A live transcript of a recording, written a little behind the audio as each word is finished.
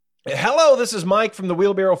Hello, this is Mike from the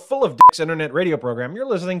Wheelbarrow Full of Dicks internet radio program. You're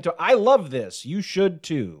listening to I Love This, You Should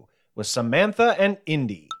Too, with Samantha and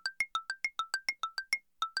Indy.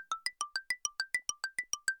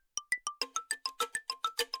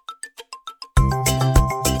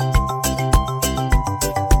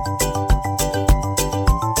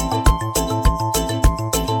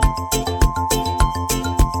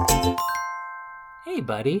 Hey,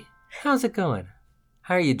 buddy. How's it going?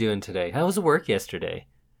 How are you doing today? How was work yesterday?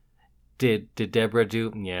 Did Deborah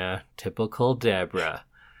do... Yeah, typical Deborah.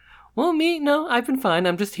 Well, no, I've been fine.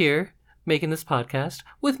 I'm just here, making this podcast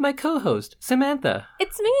with my co-host, Samantha.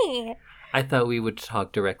 It's me. I thought we would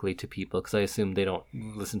talk directly to people, because I assume they don't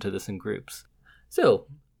listen to this in groups. So,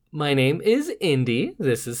 my name is Indy.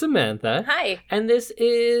 This is Samantha. Hi. And this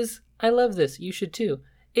is... I Love This. You should too.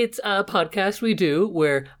 It's a podcast we do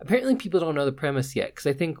where apparently people don't know the premise yet, because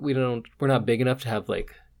I think we're not big enough to have,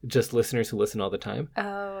 like, just listeners who listen all the time.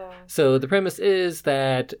 Oh. So the premise is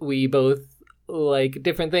that we both like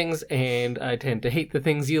different things, and I tend to hate the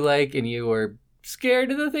things you like, and you are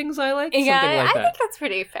scared of the things I like. Yeah, something like I that. think that's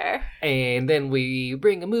pretty fair. And then we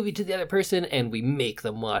bring a movie to the other person, and we make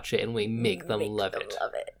them watch it, and we make them love it.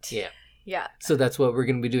 Love it. Yeah. Yeah. So that's what we're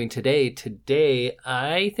going to be doing today. Today,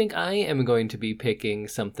 I think I am going to be picking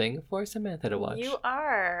something for Samantha to watch. You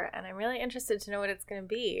are, and I'm really interested to know what it's going to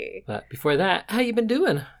be. But before that, how you been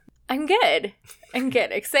doing? I'm good.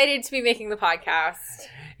 Excited to be making the podcast.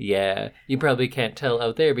 Yeah, you probably can't tell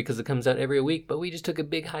out there because it comes out every week, but we just took a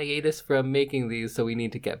big hiatus from making these, so we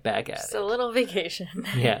need to get back at Just it. a little vacation.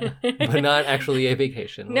 Yeah, but not actually a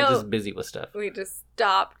vacation. No. We're just busy with stuff. We just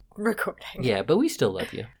stopped recording. Yeah, but we still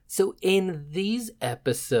love you. So in these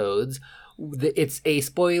episodes, it's a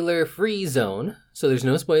spoiler-free zone, so there's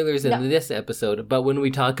no spoilers in this episode, but when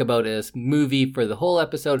we talk about a movie for the whole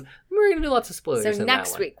episode, we're going to do lots of spoilers in So that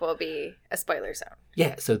next one. week will be a spoiler zone.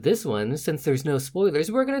 Yeah, so this one, since there's no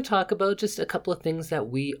spoilers, we're going to talk about just a couple of things that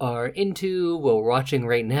we are into, what we're watching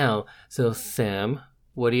right now. So Sam,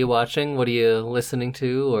 what are you watching? What are you listening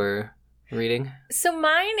to or reading? So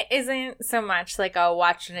mine isn't so much like a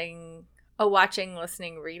watching,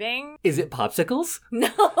 listening, reading. Is it popsicles? No.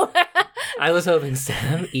 I was hoping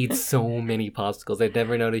Sam eats so many popsicles. I'd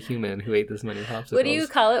never known a human who ate this many popsicles. What do you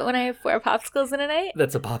call it when I have 4 popsicles in a night?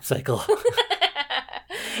 That's a popsicle.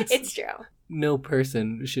 It's true. No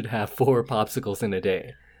person should have 4 popsicles in a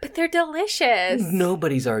day. But they're delicious.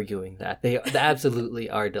 Nobody's arguing that. They absolutely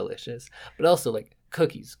are delicious. But also, like,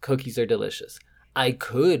 cookies. Cookies are delicious. I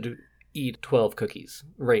could eat 12 cookies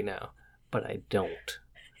right now, but I don't.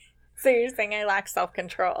 So you're saying I lack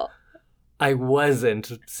self-control? I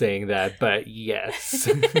wasn't saying that, but yes.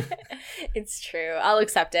 It's true. I'll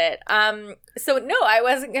accept it. So no, I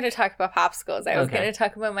wasn't going to talk about popsicles. I was Okay. going to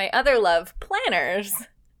talk about my other love, planners.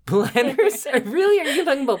 Planners? Really? Are you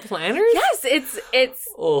talking about planners? Yes, it's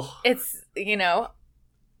Oh,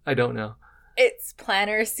 I don't know. it's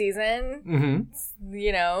planner season. Mm-hmm.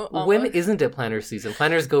 When Almost. isn't it planner season?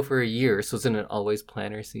 Planners go for a year, so isn't it always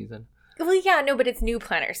planner season? Well, yeah, no, but it's new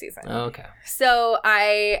planner season. Okay. So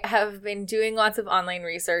I have been doing lots of online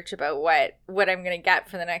research about what I'm going to get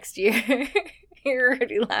for the next year. You're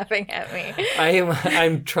already laughing at me.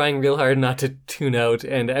 I'm trying real hard not to tune out,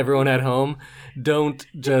 and everyone at home, don't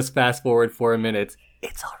just fast forward 4 minutes.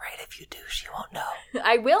 It's all right if you do. She won't know.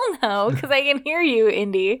 I will know because I can hear you,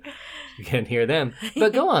 Indy. You can't hear them,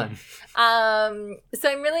 but go on. So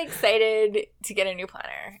I'm really excited to get a new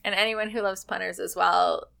planner, and anyone who loves planners as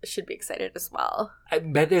well should be excited as well. I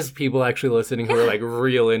bet there's people actually listening who are like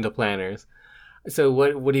real into planners. So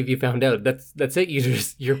what have you found out? That's it.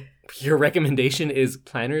 Your recommendation is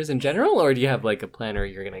planners in general, or do you have like a planner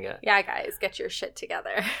you're gonna get? Yeah, guys, get your shit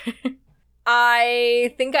together.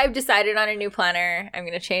 I think I've decided on a new planner. I'm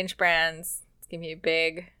going to change brands. It's going to be a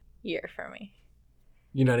big year for me.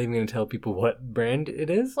 You're not even gonna tell people what brand it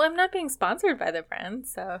is? Well, I'm not being sponsored by the brand,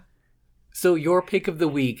 so... So your pick of the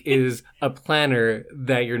week is a planner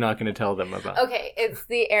that you're not going to tell them about. Okay, it's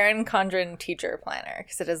the Erin Condren Teacher Planner,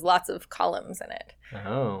 because it has lots of columns in it.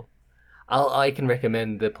 Oh. I can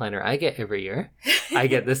recommend the planner I get every year. I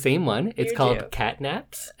get the same one. It's You called do. Cat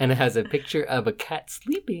Naps, and it has a picture of a cat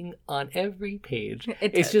sleeping on every page. It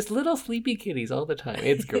It's does. just little sleepy kitties all the time.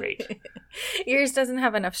 It's great. Yours doesn't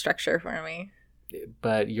have enough structure for me.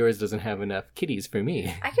 But yours doesn't have enough kitties for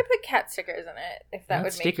me. I could put cat stickers in it, if that Not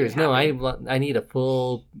would stickers. make you No, happy. I need a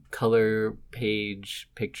full color page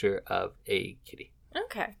picture of a kitty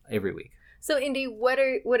Okay. every week. So, Indy, what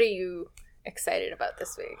are you excited about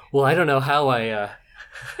this week? Well, I don't know how I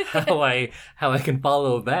can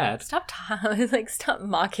follow that. Stop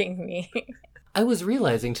mocking me. I was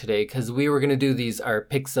realizing today, because we were going to do our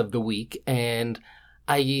picks of the week, and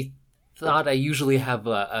I thought I usually have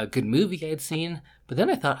a good movie I'd seen, but then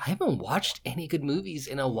I thought I haven't watched any good movies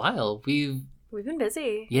in a while. We've been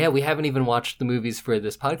busy. Yeah, we haven't even watched the movies for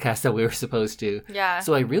this podcast that we were supposed to. Yeah.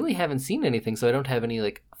 So I really haven't seen anything, so I don't have any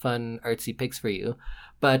like fun artsy picks for you.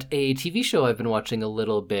 But a TV show I've been watching a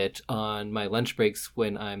little bit on my lunch breaks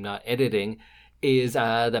when I'm not editing is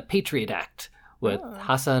The Patriot Act with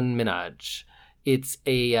Hassan Minhaj. It's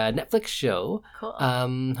a Netflix show. Cool.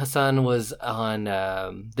 Hassan was on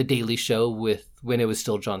The Daily Show when it was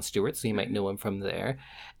still Jon Stewart, so you might know him from there.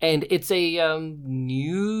 And it's a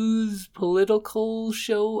news political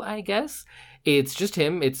show, I guess. It's just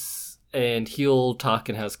him. And he'll talk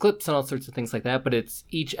and has clips and all sorts of things like that. But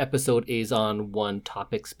each episode is on one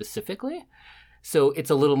topic specifically, so it's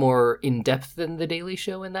a little more in depth than The Daily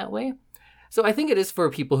Show in that way. So I think it is for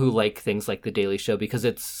people who like things like The Daily Show because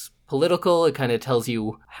it's political. It kind of tells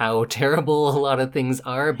you how terrible a lot of things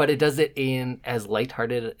are, but it does it in as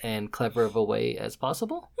lighthearted and clever of a way as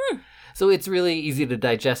possible. So it's really easy to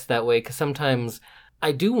digest that way because sometimes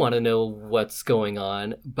I do want to know what's going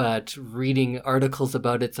on, but reading articles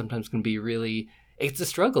about it sometimes can be it's a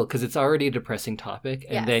struggle because it's already a depressing topic,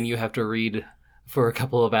 and then you have to read for a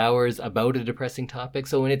couple of hours about a depressing topic.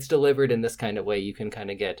 So when it's delivered in this kind of way, you can kind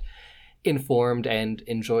of get informed and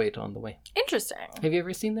enjoy it on the way. Interesting. Have you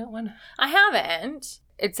ever seen that one? I haven't.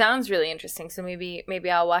 It sounds really interesting, so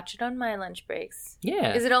maybe I'll watch it on my lunch breaks.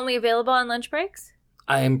 Yeah. Is it only available on lunch breaks?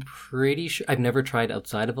 I'm pretty sure. I've never tried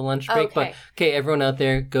outside of a lunch break, but okay, everyone out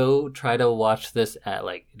there, go try to watch this at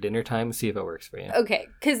like dinner time, see if it works for you. Okay,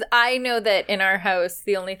 because I know that in our house,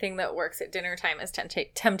 the only thing that works at dinner time is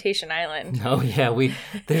Temptation Island. Oh yeah,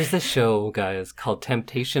 there's a show, guys, called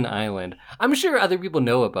Temptation Island. I'm sure other people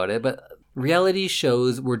know about it, but reality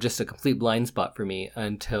shows were just a complete blind spot for me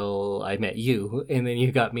until I met you, and then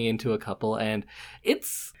you got me into a couple, and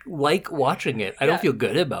it's like watching it. I don't feel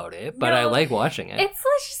good about it, but I like watching it. It's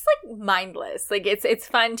just like mindless. Like it's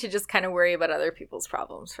fun to just kind of worry about other people's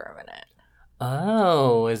problems for a minute.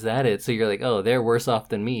 Oh, is that it? So you're like, oh, they're worse off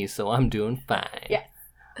than me, so I'm doing fine. Yeah.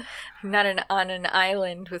 I'm not on an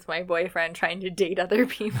island with my boyfriend trying to date other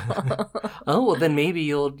people. Oh, well, then maybe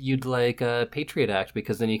you'd like Patriot Act,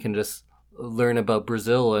 because then you can just learn about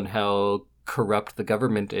Brazil and how corrupt the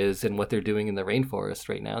government is and what they're doing in the rainforest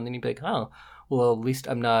right now. And then you'd be like, oh, well, at least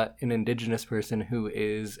I'm not an indigenous person who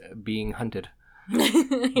is being hunted.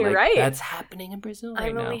 You're right. That's happening in Brazil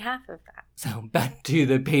right now. I'm only half of that. So back to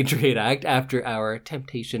the Patriot Act after our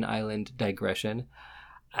Temptation Island digression.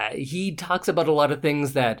 He talks about a lot of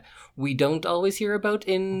things that we don't always hear about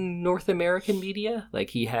in North American media. Like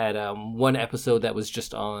he had one episode that was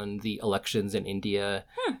just on the elections in India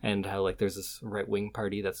and how like there's this right-wing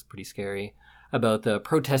party that's pretty scary. About the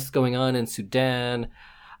protests going on in Sudan.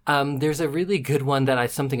 There's a really good one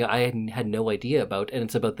that something I had no idea about, and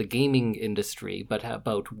it's about the gaming industry, but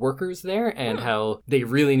about workers there and how they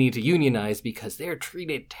really need to unionize because they're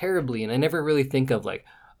treated terribly. And I never really think of like,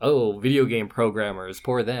 oh, video game programmers,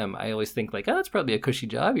 poor them. I always think like, oh, it's probably a cushy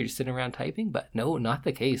job. You're just sitting around typing. But no, not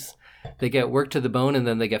the case. They get worked to the bone and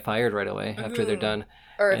then they get fired right away after they're done.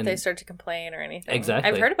 Or if they start to complain or anything.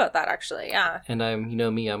 Exactly. I've heard about that actually, yeah. And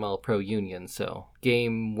I'm all pro-union. So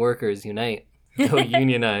game workers unite. Go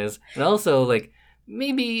unionize. And also like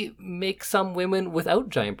maybe make some women without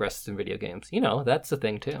giant breasts in video games. You know, that's the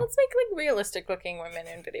thing too. Let's make like realistic looking women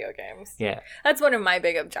in video games. Yeah. That's one of my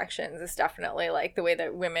big objections is definitely like the way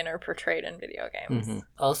that women are portrayed in video games. Mm-hmm.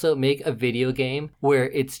 Also make a video game where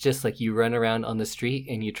it's just like you run around on the street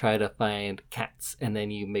and you try to find cats and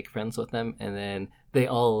then you make friends with them and then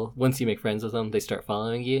once you make friends with them, they start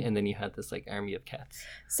following you and then you have this like army of cats.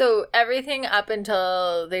 So everything up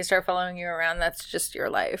until they start following you around, that's just your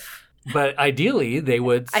life. But ideally, they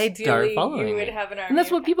would start following you would me. have an army. And that's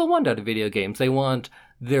what people want out of video games. They want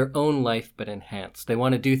their own life, but enhanced. They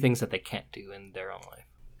want to do things that they can't do in their own life.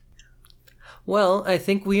 Well, I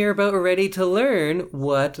think we are about ready to learn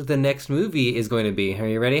what the next movie is going to be. Are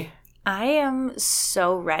you ready? I am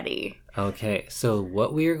so ready. Okay, so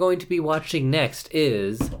what we are going to be watching next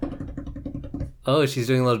is... Oh, she's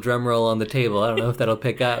doing a little drum roll on the table. I don't know if that'll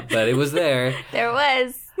pick up, but it was there. There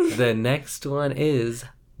was. The next one is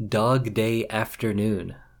Dog Day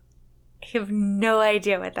Afternoon. I have no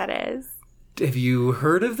idea what that is. Have you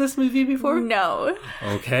heard of this movie before? No.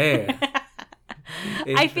 Okay.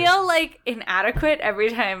 I feel like inadequate every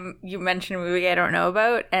time you mention a movie I don't know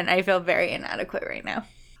about, and I feel very inadequate right now.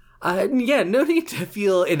 Yeah, no need to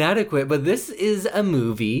feel inadequate, but this is a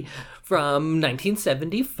movie from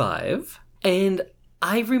 1975, and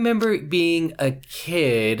I remember being a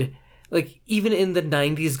kid, like, even in the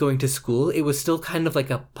 90s going to school, it was still kind of like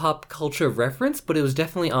a pop culture reference, but it was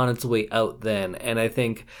definitely on its way out then. And I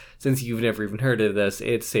think since you've never even heard of this,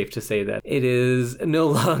 it's safe to say that it is no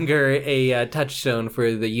longer a touchstone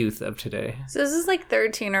for the youth of today. So this is like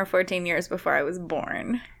 13 or 14 years before I was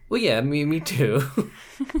born. Well, yeah, me too.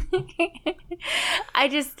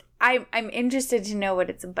 I'm interested to know what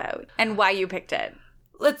it's about and why you picked it.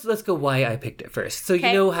 Let's go why I picked it first. So Okay.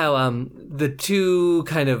 you know how the two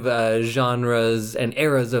kind of genres and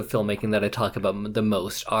eras of filmmaking that I talk about the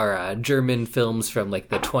most are German films from like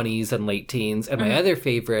the 20s and late teens, and my other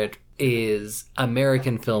favorite is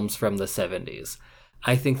American films from the 70s.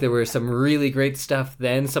 I think there were some really great stuff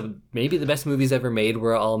then. Some maybe the best movies ever made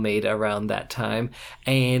were all made around that time.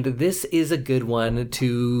 And this is a good one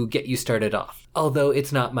to get you started off. Although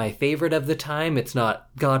it's not my favorite of the time, it's not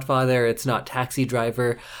Godfather, it's not Taxi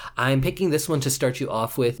Driver, I'm picking this one to start you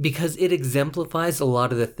off with because it exemplifies a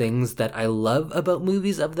lot of the things that I love about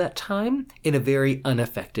movies of that time in a very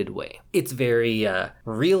unaffected way. It's very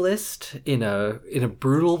realist in a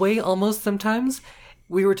brutal way almost sometimes.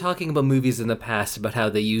 We were talking about movies in the past about how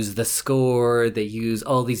they use the score, they use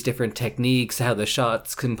all these different techniques, how the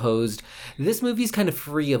shot's composed. This movie's kind of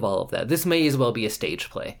free of all of that. This may as well be a stage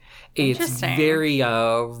play. It's Interesting. very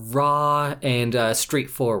raw and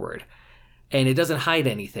straightforward, and it doesn't hide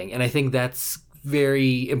anything. And I think that's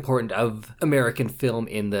very important of American film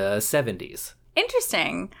in the 70s.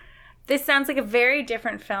 Interesting. This sounds like a very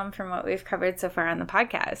different film from what we've covered so far on the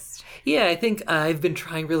podcast. Yeah, I think I've been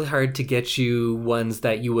trying really hard to get you ones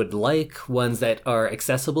that you would like, ones that are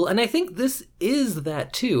accessible, and I think this is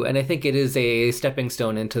that too. And I think it is a stepping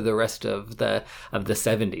stone into the rest of the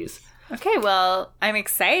 70s. Okay, well, I'm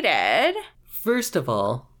excited. First of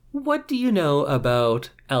all, what do you know about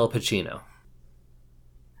Al Pacino?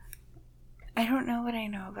 I don't know what I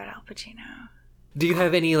know about Al Pacino. Do you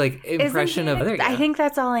have any impression of? There you go. I think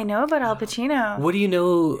that's all I know about Al Pacino. What do you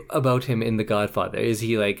know about him in The Godfather? Is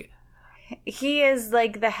he He is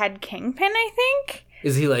like the head kingpin, I think.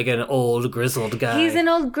 Is he like an old grizzled guy? He's an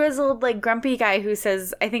old grizzled, like grumpy guy who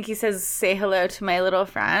says, I think he says, "Say hello to my little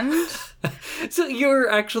friend." So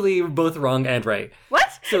you're actually both wrong and right.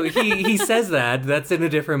 What? So he says that. That's in a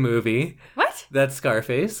different movie. What? That's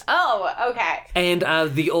Scarface. Oh, okay. And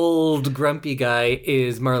the old grumpy guy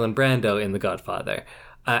is Marlon Brando in The Godfather.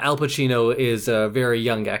 Al Pacino is a very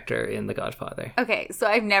young actor in The Godfather. Okay, so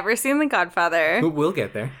I've never seen The Godfather. We'll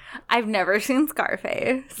get there. I've never seen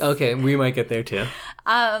Scarface. Okay, we might get there too.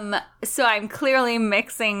 So I'm clearly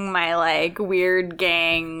mixing my weird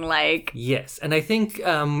gang Yes, and I think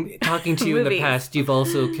talking to you in the Movies. past, you've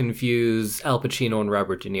also confused Al Pacino and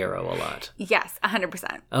Robert De Niro a lot. Yes,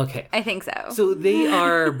 100%. Okay. I think so. So they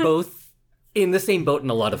are both in the same boat in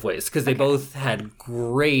a lot of ways because they both had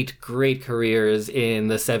great careers in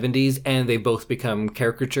the 70s and they both become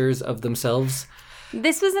caricatures of themselves.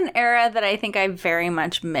 This was an era that I think I very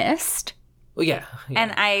much missed. Well, yeah.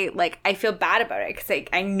 And I feel bad about it because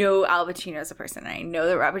I know Al Pacino is a person. And I know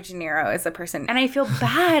that Robert De Niro is a person. And I feel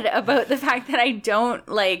bad about the fact that I don't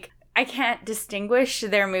I can't distinguish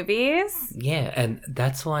their movies. Yeah, and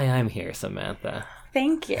that's why I'm here, Samantha.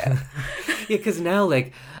 Thank you. Yeah, because now,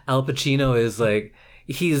 Al Pacino is,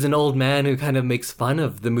 he's an old man who kind of makes fun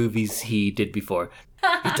of the movies he did before.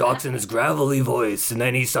 He talks in his gravelly voice, and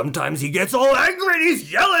then sometimes he gets all angry and he's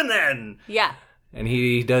yelling then! Yeah. And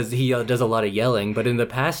he does a lot of yelling, but in the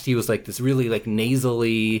past he was this really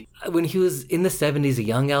nasally. When he was in the 70s, a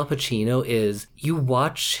young Al Pacino you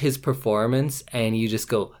watch his performance and you just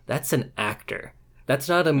go, that's an actor. That's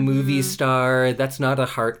not a movie star. That's not a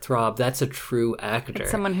heartthrob. That's a true actor.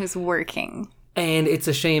 It's someone who's working. And it's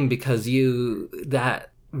a shame because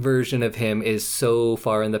that version of him is so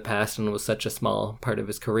far in the past and was such a small part of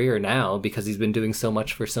his career now because he's been doing so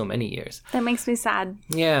much for so many years. That makes me sad.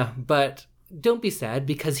 Yeah, but don't be sad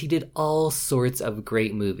because he did all sorts of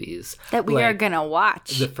great movies. That we are going to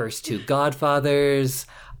watch. The first two Godfathers,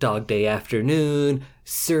 Dog Day Afternoon,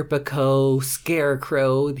 Serpico,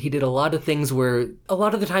 Scarecrow. He did a lot of things where a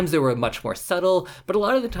lot of the times they were much more subtle, but a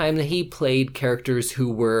lot of the time he played characters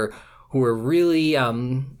who were really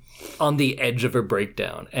on the edge of a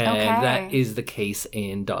breakdown. And that is the case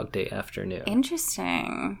in Dog Day Afternoon.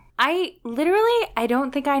 Interesting. I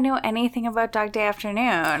don't think I know anything about Dog Day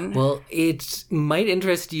Afternoon. Well, it might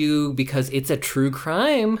interest you because it's a true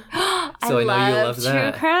crime. So I know you love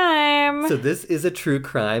that. True crime. So this is a true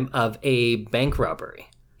crime of a bank robbery.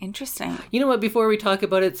 Interesting. You know what? Before we talk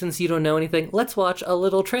about it, since you don't know anything, let's watch a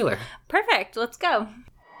little trailer. Perfect. Let's go.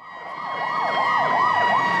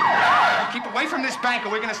 Keep away from this bank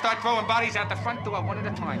or we're gonna start throwing bodies out the front door one at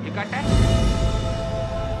a time. You got that?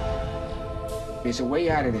 There's a way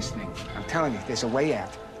out of this thing. I'm telling you, there's a way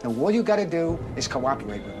out. Now, all you gotta do is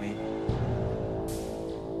cooperate with me.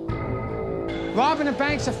 Robbing a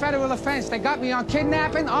bank's a federal offense. They got me on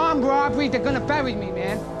kidnapping, armed robbery. They're gonna bury me,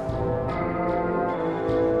 man.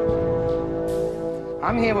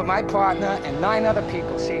 I'm here with my partner and 9 other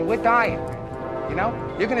people. See, we're dying. You know?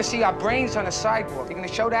 You're gonna see our brains on a sidewalk. You're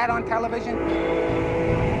gonna show that on television?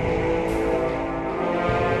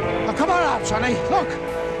 Now, come on out, Sonny. Look,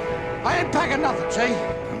 I ain't packing nothing, see?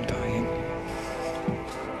 I'm dying.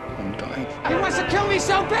 I'm dying. He wants to kill me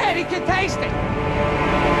so bad he can taste it.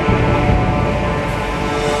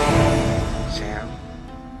 Sam,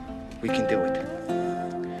 we can do it.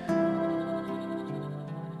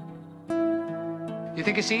 You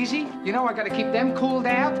think it's easy? You know, I gotta keep them cooled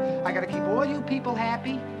out. I gotta keep all you people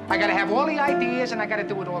happy. I gotta have all the ideas, and I gotta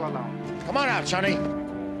do it all alone. Come on out, Sonny.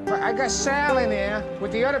 I got Sal in there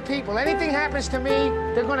with the other people. Anything happens to me,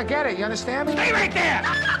 they're gonna get it. You understand me? Stay right there!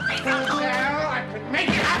 Sal, I can make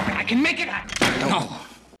it happen. I can make it happen. No.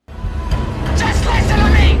 Just listen to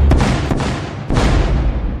me!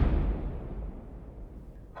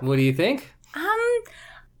 What do you think?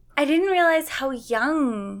 I didn't realize how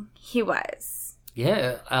young he was.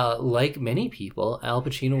 Yeah, like many people, Al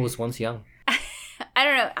Pacino was once young. I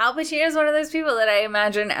don't know. Al Pacino is one of those people that I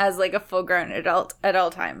imagine as like a full-grown adult at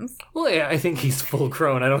all times. Well, yeah, I think he's full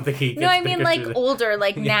grown. I don't think he. No, I mean like older,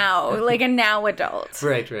 like now, like a now adult.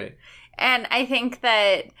 Right. And I think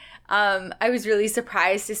that I was really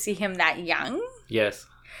surprised to see him that young. Yes.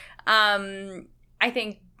 I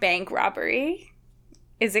think bank robbery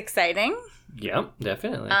is exciting. Yeah,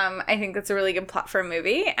 definitely. I think that's a really good plot for a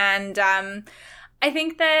movie, and I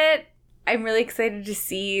think that I'm really excited to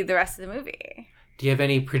see the rest of the movie. Do you have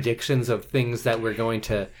any predictions of things that we're going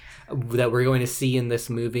to see in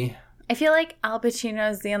this movie? I feel like Al Pacino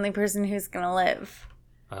is the only person who's going to live.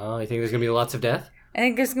 Oh, you think there's going to be lots of death? I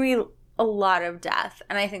think there's going to be a lot of death,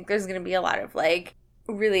 and I think there's going to be a lot of like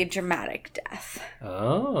really dramatic death.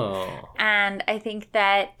 Oh. And I think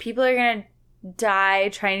that people are going to die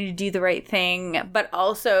trying to do the right thing, but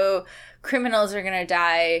also criminals are going to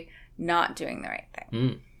die not doing the right thing.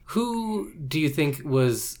 Mm. Who do you think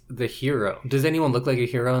was the hero? Does anyone look like a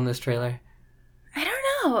hero in this trailer? I don't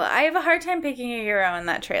know. I have a hard time picking a hero in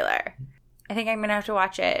that trailer. I think I'm going to have to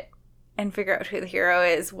watch it and figure out who the hero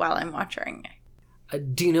is while I'm watching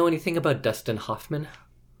it. Do you know anything about Dustin Hoffman?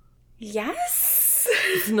 Yes.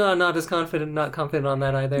 Not as confident, not confident on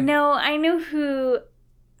that either. No, I know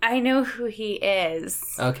who he is.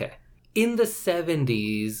 Okay. In the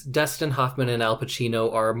 70s, Dustin Hoffman and Al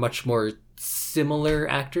Pacino are much more similar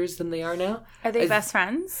actors than they are now. Are they best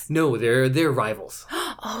friends? No, they're rivals.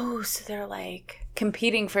 Oh, so they're like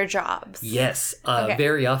competing for jobs. Yes, Okay.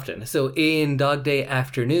 very often. So in Dog Day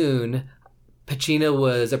Afternoon, Pacino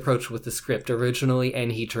was approached with the script originally,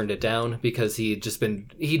 and he turned it down because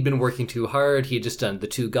he'd been working too hard. He had just done the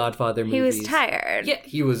 2 Godfather movies. He was tired. Yeah,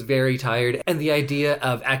 he was very tired, and the idea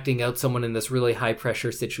of acting out someone in this really high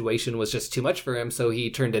pressure situation was just too much for him, so he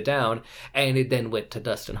turned it down, and it then went to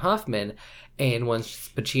Dustin Hoffman. And once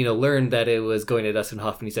Pacino learned that it was going to Dustin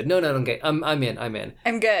Hoffman, he said, "No, okay, I'm in. I'm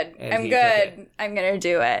good. And I'm he good. I'm gonna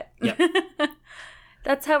do it." Yep.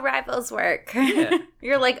 That's how rivals work. Yeah.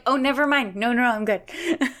 You're like, "Oh, never mind. No, I'm good."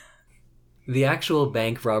 The actual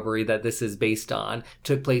bank robbery that this is based on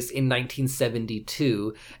took place in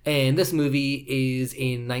 1972, and this movie is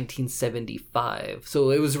in 1975.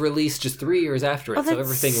 So it was released just 3 years after it, so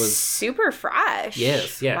everything was super fresh.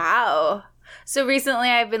 Yes, yeah. Wow. So recently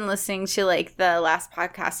I've been listening to like the last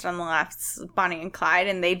podcast on the left's Bonnie and Clyde,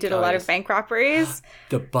 and they did a lot of bank robberies.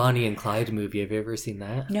 The Bonnie and Clyde movie. Have you ever seen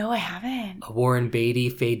that? No, I haven't. Warren Beatty,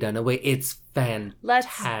 Faye Dunaway. It's fantastic.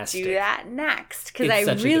 Let's do that next, because It's I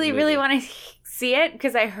such a good movie. really want to see it,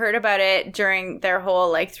 because I heard about it during their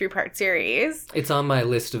whole like 3-part series. It's on my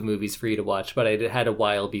list of movies for you to watch, but I had a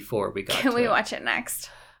while before we got Can to we it. watch it next?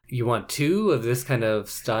 You want 2 of this kind of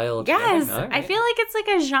style? Yes. All right. I feel like it's like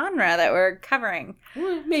a genre that we're covering.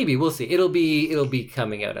 Well, maybe. We'll see. It'll be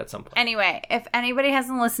coming out at some point. Anyway, if anybody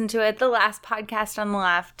hasn't listened to it, the last podcast on the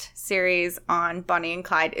left series on Bonnie and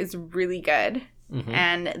Clyde is really good. Mm-hmm.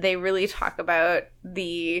 And they really talk about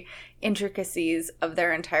the intricacies of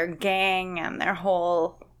their entire gang and their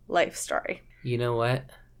whole life story. You know what?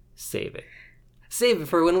 Save it. Save it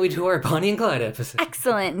for when we do our Bonnie and Clyde episode.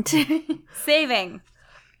 Excellent. Saving.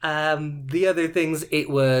 The other things, it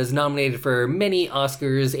was nominated for many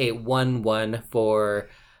Oscars. It won one for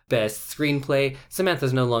Best Screenplay.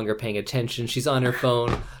 Samantha's no longer paying attention. She's on her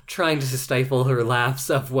phone, trying to stifle her laughs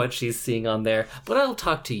of what she's seeing on there. But I'll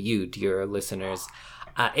talk to you, dear listeners.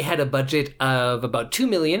 It had a budget of about $2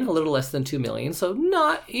 million, a little less than $2 million, so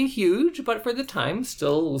not huge, but for the time,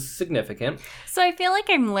 still significant. So I feel like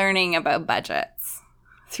I'm learning about budgets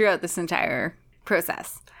throughout this entire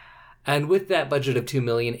process. And with that budget of $2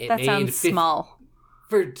 million, it That made sounds small.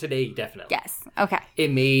 For today, definitely. Yes. Okay.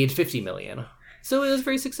 It made $50 million. So it was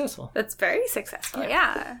very successful. That's very successful.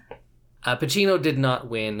 Yeah. Pacino did not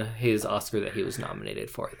win his Oscar that he was nominated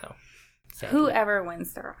for, though. Sadly. Whoever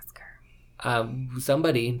wins their Oscar.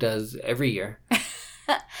 Somebody does every year.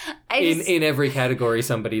 In In every category,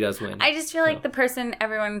 somebody does win. I just feel like the person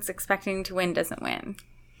everyone's expecting to win doesn't win.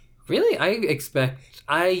 Really?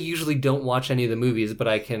 I usually don't watch any of the movies, but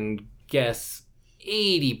I can guess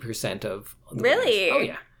 80% of the Really? winners. Oh,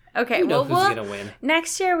 yeah. Okay, You know well, who's going to win.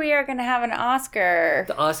 next year we are going to have an Oscar.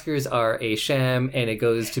 The Oscars are a sham, and it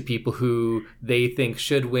goes to people who they think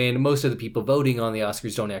should win. Most of the people voting on the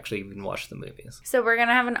Oscars don't actually even watch the movies. So we're going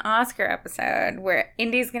to have an Oscar episode where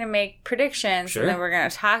Indy's going to make predictions, Sure. and then we're going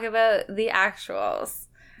to talk about the actuals.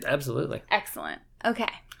 Absolutely. Excellent. Okay.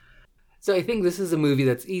 So I think this is a movie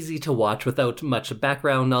that's easy to watch without much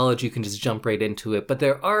background knowledge. You can just jump right into it. But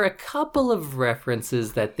there are a couple of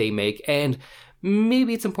references that they make, and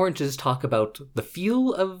maybe it's important to just talk about the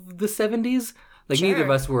feel of the 70s. Like, Sure. neither of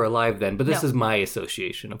us were alive then, but this No. is my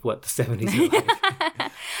association of what the 70s are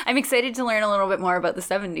like. I'm excited to learn a little bit more about the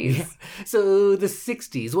 70s. Yeah. So the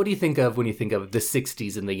 60s, what do you think of when you think of the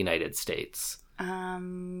 60s in the United States?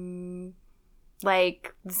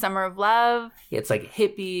 Like the Summer of Love. It's like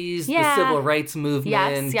hippies, Yeah. the civil rights movement.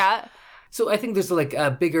 Yes, yeah. So I think there's like a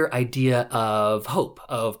bigger idea of hope,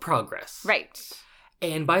 of progress. Right.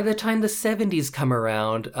 And by the time the 70s come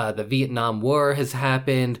around, the Vietnam War has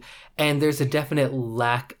happened, and there's a definite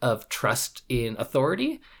lack of trust in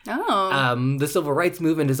authority. Oh. The civil rights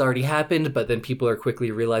movement has already happened, but then people are quickly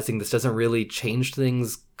realizing this doesn't really change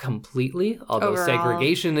things completely. Although Overall.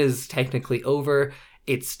 segregation is technically over,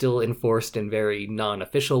 it's still enforced in very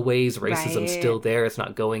non-official ways. Racism's Right. still there. It's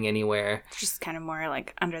not going anywhere. It's just kind of more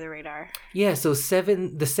like under the radar. Yeah, so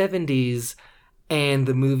the 70s and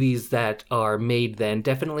the movies that are made then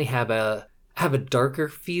definitely have a darker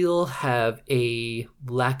feel, have a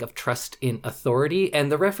lack of trust in authority,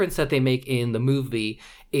 and the reference that they make in the movie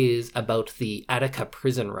is about the Attica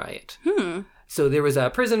prison riot. So there was a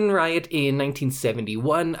prison riot in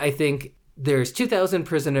 1971, I think. There's 2,000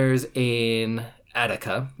 prisoners in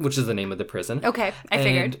Attica, which is the name of the prison. Okay, I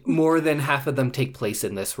figured. And more than half of them take place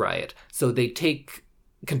in this riot. So they take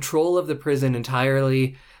control of the prison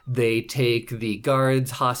entirely. They take the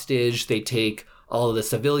guards hostage. They take all of the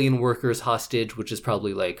civilian workers hostage, which is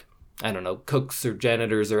probably like, I don't know, cooks or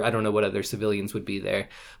janitors, or I don't know what other civilians would be there.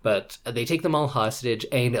 But they take them all hostage,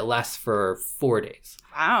 and it lasts for 4 days.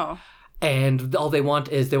 Wow. And all they want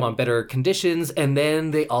is better conditions, and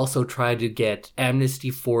then they also try to get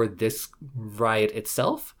amnesty for this riot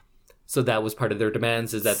itself. So that was part of their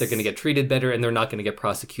demands, is that they're going to get treated better, and they're not going to get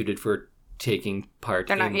prosecuted for taking part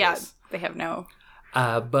They're not, in yeah, this. they have no.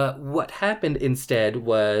 But what happened instead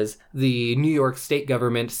was the New York state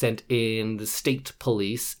government sent in the state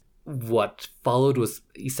police. What followed was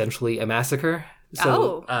essentially a massacre.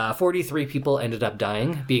 So 43 people ended up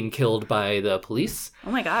dying, being killed by the police.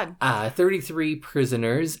 Oh my God. 33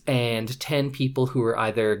 prisoners and 10 people who were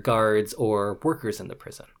either guards or workers in the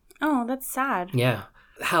prison. Oh, that's sad. Yeah.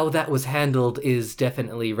 How that was handled is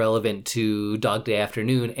definitely relevant to Dog Day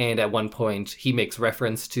Afternoon, and at one point he makes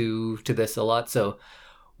reference to this a lot. So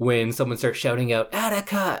when someone starts shouting out,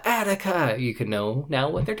 Attica, Attica, you can know now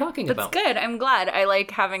what they're talking That's about. good. I'm glad. I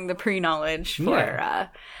like having the pre-knowledge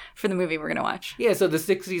for the movie we're going to watch. Yeah, so the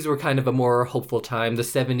 60s were kind of a more hopeful time. The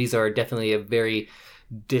 70s are definitely a very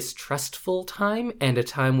distrustful time, and a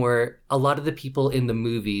time where a lot of the people in the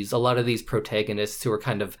movies, a lot of these protagonists who are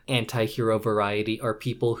kind of anti-hero variety, are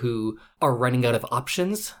people who are running out of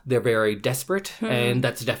options. They're very desperate, and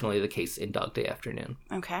that's definitely the case in Dog Day Afternoon.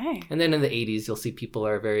 Okay. And then in the 80s, you'll see people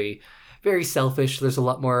are very, very selfish. There's a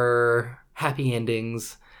lot more happy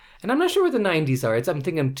endings. And I'm not sure where the 90s are. I'm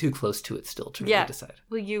thinking I'm too close to it still to really decide.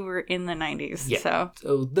 Well, you were in the 90s, Yeah. so.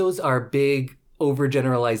 So those are big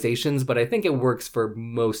overgeneralizations, but I think it works for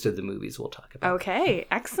most of the movies we'll talk about. Okay,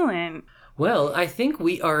 excellent. Well, I think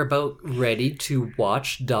we are about ready to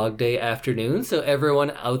watch Dog Day Afternoon. So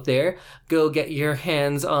everyone out there, go get your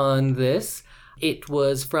hands on this. It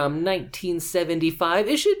was from 1975.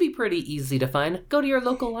 It should be pretty easy to find. Go to your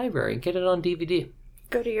local library and get it on DVD.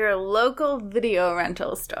 Go to your local video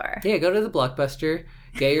rental store. Yeah, go to the Blockbuster,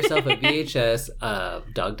 get yourself a VHS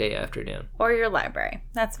of Dog Day Afternoon. Or your library.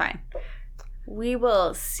 That's fine. We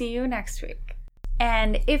will see you next week.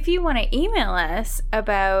 And if you want to email us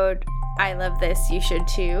about I Love This, You Should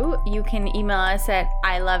Too, you can email us at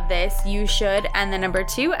ilovethisyouShould and the number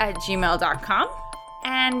 2 at gmail.com.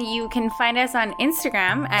 And you can find us on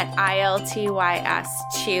Instagram at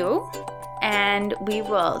ILTYS2. And we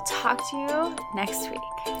will talk to you next week.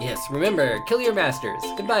 Yes, remember, kill your masters.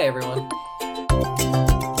 Goodbye, everyone.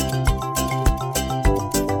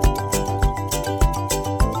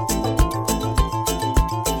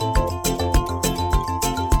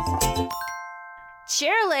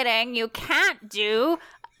 Cheerleading, you can't do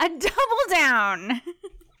a double down.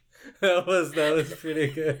 That was pretty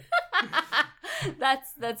good.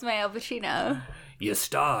 That's my Al Pacino. You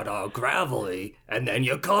start all gravelly, and then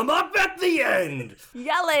you come up at the end.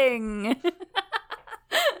 Yelling.